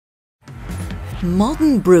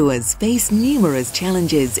Modern brewers face numerous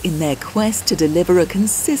challenges in their quest to deliver a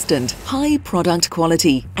consistent, high product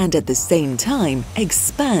quality and at the same time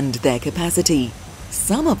expand their capacity.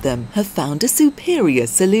 Some of them have found a superior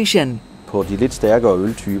solution. På de lidt stærkere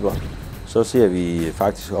øltyper, så ser vi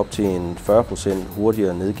faktisk op til en 40%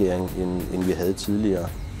 hurtigere nedgæring, end vi havde tidligere.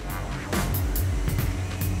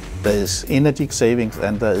 There is energy savings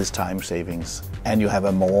and there is time savings. And you have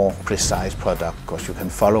a more precise product because you can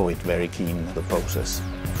follow it very keen, the process.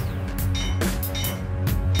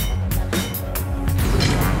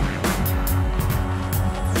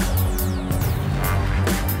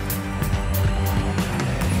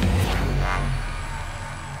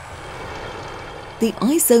 The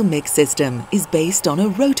Iso-Mix system is based on a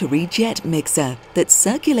rotary jet mixer that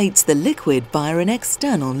circulates the liquid via an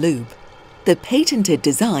external loop. The patented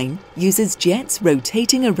design uses jets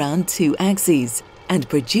rotating around two axes and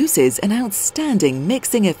produces an outstanding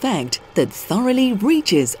mixing effect that thoroughly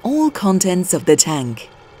reaches all contents of the tank.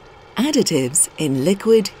 Additives in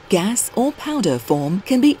liquid, gas or powder form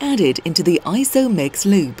can be added into the Iso-Mix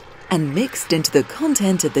loop and mixed into the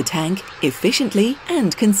content of the tank efficiently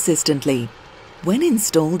and consistently. When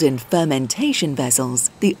installed in fermentation vessels,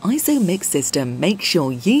 the Iso-Mix system makes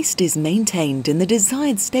sure yeast is maintained in the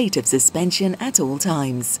desired state of suspension at all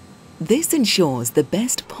times. This ensures the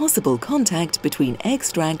best possible contact between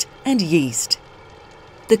extract and yeast.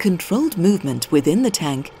 The controlled movement within the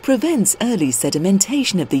tank prevents early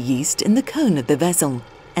sedimentation of the yeast in the cone of the vessel,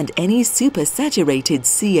 and any supersaturated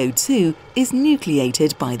CO2 is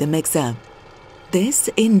nucleated by the mixer. This,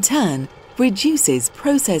 in turn, reduces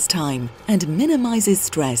process time and minimizes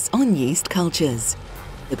stress on yeast cultures.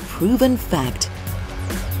 A proven fact.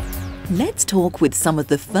 Let's talk with some of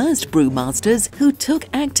the first brewmasters who took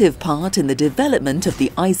active part in the development of the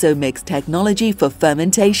Iso-Mix technology for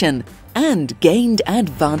fermentation and gained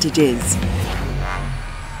advantages.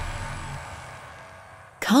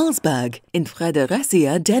 Carlsberg in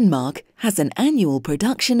Fredericia, Denmark, has an annual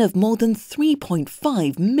production of more than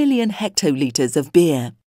 3.5 million hectoliters of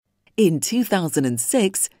beer. In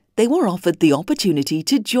 2006, they were offered the opportunity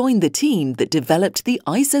to join the team that developed the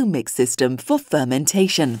Iso-Mix system for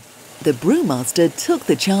fermentation. The brewmaster took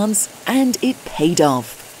the chance and it paid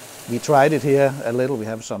off. We tried it here a little. We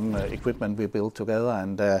have some equipment we built together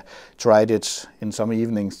and tried it in some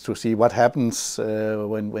evenings to see what happens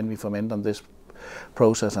when we ferment on this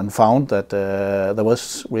process, and found that there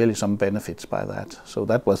was really some benefits by that. So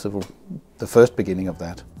that was the first beginning of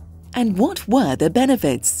that. And what were the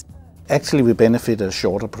benefits? Actually, we benefit a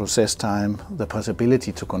shorter process time, the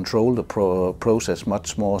possibility to control the process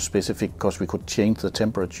much more specific because we could change the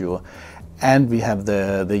temperature, and we have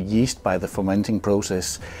the yeast by the fermenting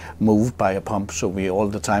process moved by a pump, so we all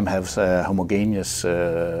the time have homogeneous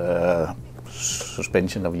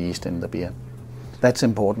suspension of yeast in the beer. That's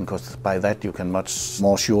important because by that you can much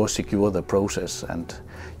more secure the process, and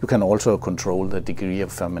you can also control the degree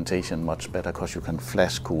of fermentation much better because you can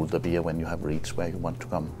flash cool the beer when you have reached where you want to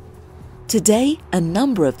come. Today, a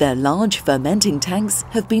number of their large fermenting tanks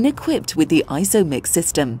have been equipped with the Iso-Mix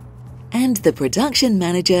system, and the production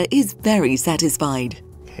manager is very satisfied.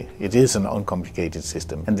 It is an uncomplicated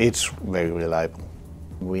system and it's very reliable.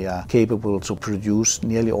 We are capable to produce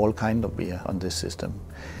nearly all kinds of beer on this system,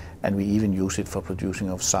 and we even use it for producing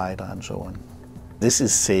of cider and so on. This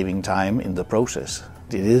is saving time in the process.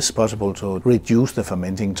 It is possible to reduce the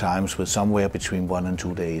fermenting times with somewhere between 1 and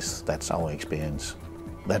 2 days. That's our experience.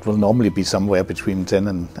 That will normally be somewhere between 10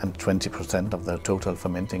 and 20% of the total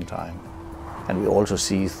fermenting time. And we also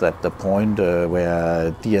see that the point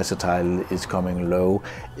where diacetyl is coming low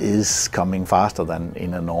is coming faster than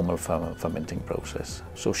in a normal fermenting process.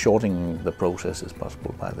 So shortening the process is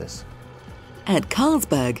possible by this. At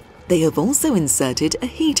Carlsberg, they have also inserted a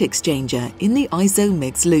heat exchanger in the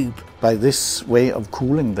Iso-Mix loop. By this way of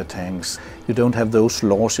cooling the tanks, you don't have those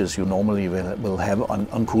losses you normally will have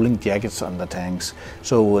on cooling jackets on the tanks.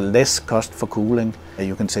 So less cost for cooling.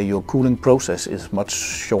 You can say your cooling process is much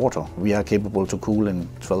shorter. We are capable to cool in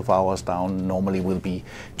 12 hours down. Normally will be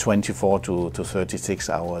 24 to 36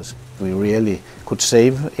 hours. We really could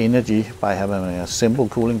save energy by having a simple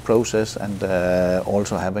cooling process and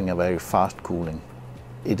also having a very fast cooling.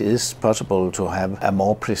 It is possible to have a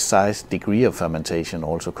more precise degree of fermentation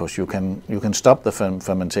also, because you can stop the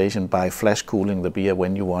fermentation by flash cooling the beer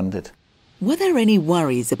when you want it. Were there any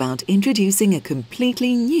worries about introducing a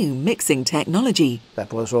completely new mixing technology?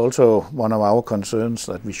 That was also one of our concerns,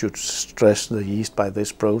 that we should stress the yeast by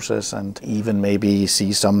this process and even maybe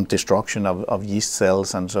see some destruction of yeast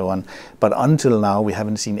cells and so on. But until now we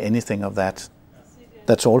haven't seen anything of that.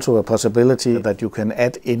 That's also a possibility that you can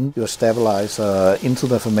add in your stabilizer into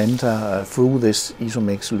the fermenter through this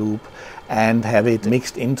Iso-Mix loop and have it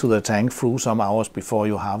mixed into the tank through some hours before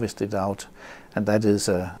you harvest it out. And that is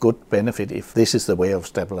a good benefit if this is the way of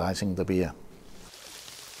stabilizing the beer.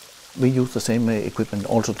 We use the same equipment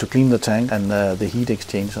also to clean the tank and the heat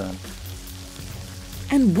exchanger.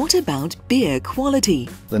 And what about beer quality?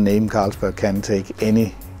 The name Carlsberg can take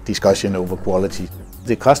any discussion over quality.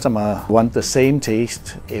 The customer wants the same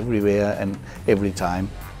taste everywhere and every time.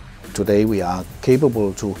 Today we are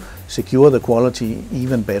capable to secure the quality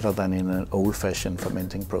even better than in an old-fashioned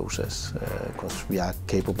fermenting process, because we are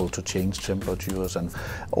capable to change temperatures and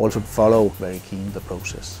also follow very keen the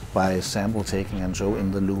process by sample taking and so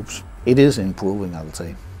in the loops. It is improving, I would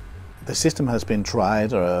say. The system has been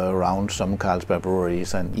tried around some Carlsberg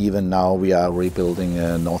breweries, and even now we are rebuilding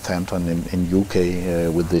Northampton in UK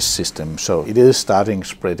with this system. So it is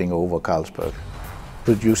spreading over Carlsberg.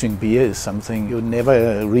 Producing beer is something you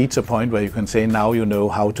never reach a point where you can say now you know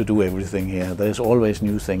how to do everything here. There's always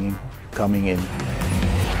new things coming in.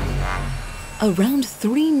 Around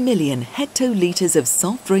 3 million hectolitres of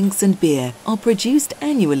soft drinks and beer are produced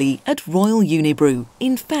annually at Royal Unibrew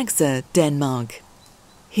in Faxe, Denmark.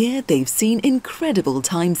 Here they've seen incredible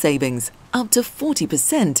time savings, up to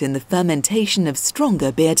 40% in the fermentation of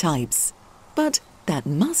stronger beer types. But that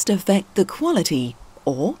must affect the quality,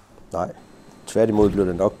 or? Nej, tværtimod bliver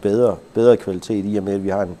det nok bedre kvalitet i og med, at vi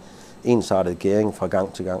har en ensartet gæring fra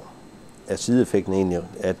gang til gang. Er sideeffekten egentlig,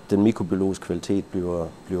 at den mikrobiologiske kvalitet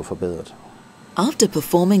bliver forbedret. After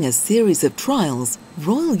performing a series of trials,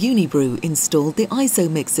 Royal Unibrew installed the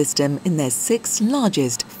Iso-Mix system in their 6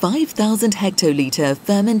 largest 5,000 hectolitre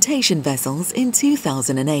fermentation vessels in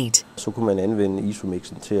 2008. Så kunne man anvende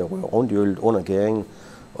Iso-Mixen til at røre rundt i øllet under gæringen,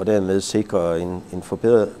 og dermed sikre en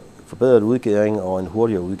forbedret udgæring og en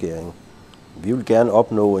hurtigere udgæring. Vi vil gerne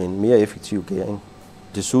opnå en mere effektiv gæring.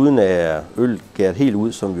 Desuden er øl gæret helt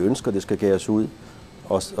ud, som vi ønsker, det skal gæres ud,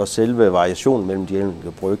 og selve variationen mellem de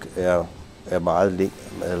enkelte bryg er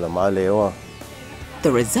meget lavere.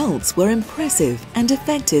 The results were impressive and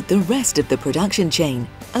affected the rest of the production chain,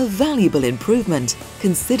 a valuable improvement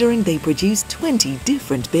considering they produce 20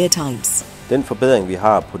 different beer types. Den forbedring, vi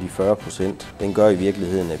har på de 40%, den gør i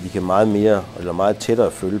virkeligheden, at vi kan meget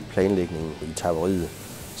tættere følge planlægningen i tapperiet,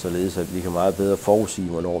 således at vi kan meget bedre forudsige,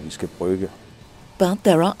 hvornår vi skal brygge. But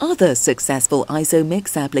there are other successful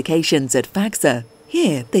Iso-Mix applications at Faxe.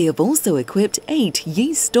 Here, they have also equipped 8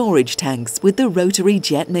 yeast storage tanks with the rotary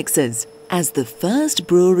jet mixers, as the first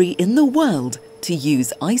brewery in the world to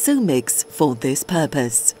use Iso-Mix for this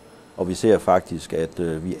purpose. Og vi ser faktisk,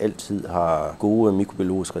 at vi altid har gode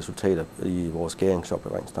mikrobiologiske resultater i vores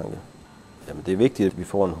gæringsopbevaringstanke. Jamen, det er vigtigt, at vi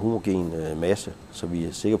får en homogen masse, så vi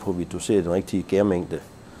er sikre på, at vi doserer den rigtige gærmængde.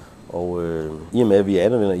 Og i og med, at vi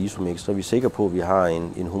anvender Iso-Mix, så er vi sikre på, at vi har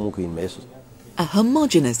en homogen masse. A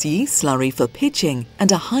homogeneous yeast slurry for pitching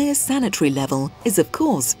and a higher sanitary level is of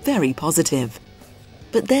course very positive.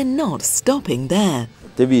 But they're not stopping there.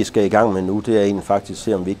 Det vi skal i gang med nu, det er egentlig faktisk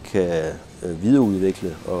se, om vi ikke kan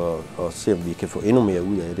videreudvikle og se, om vi kan få endnu mere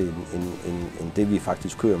ud af det, end det vi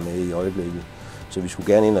faktisk kører med i øjeblikket. Så vi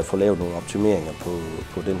skulle gerne ind og få lavet nogle optimeringer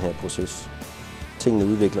på den her proces. Tingene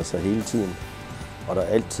udvikler sig hele tiden, og der er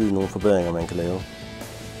altid nogle forbedringer, man kan lave.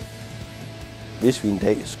 Hvis vi en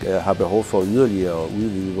dag har behov for yderligere at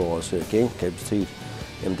udvide vores gæringskapacitet,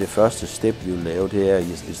 jamen det første step, vi vil lave, det er at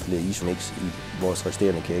installere Iso-Mix i vores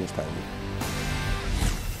resterende gæringstanke.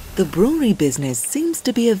 The brewery business seems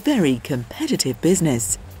to be a very competitive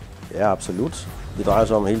business. Ja, absolut. Det drejer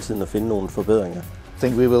sig om hele tiden at finde nogle forbedringer. I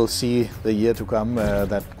think we will see the year to come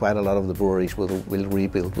that quite a lot of the breweries will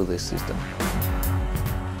rebuild with this system.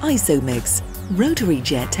 Iso-Mix, rotary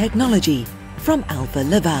jet technology from Alfa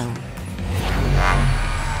Laval.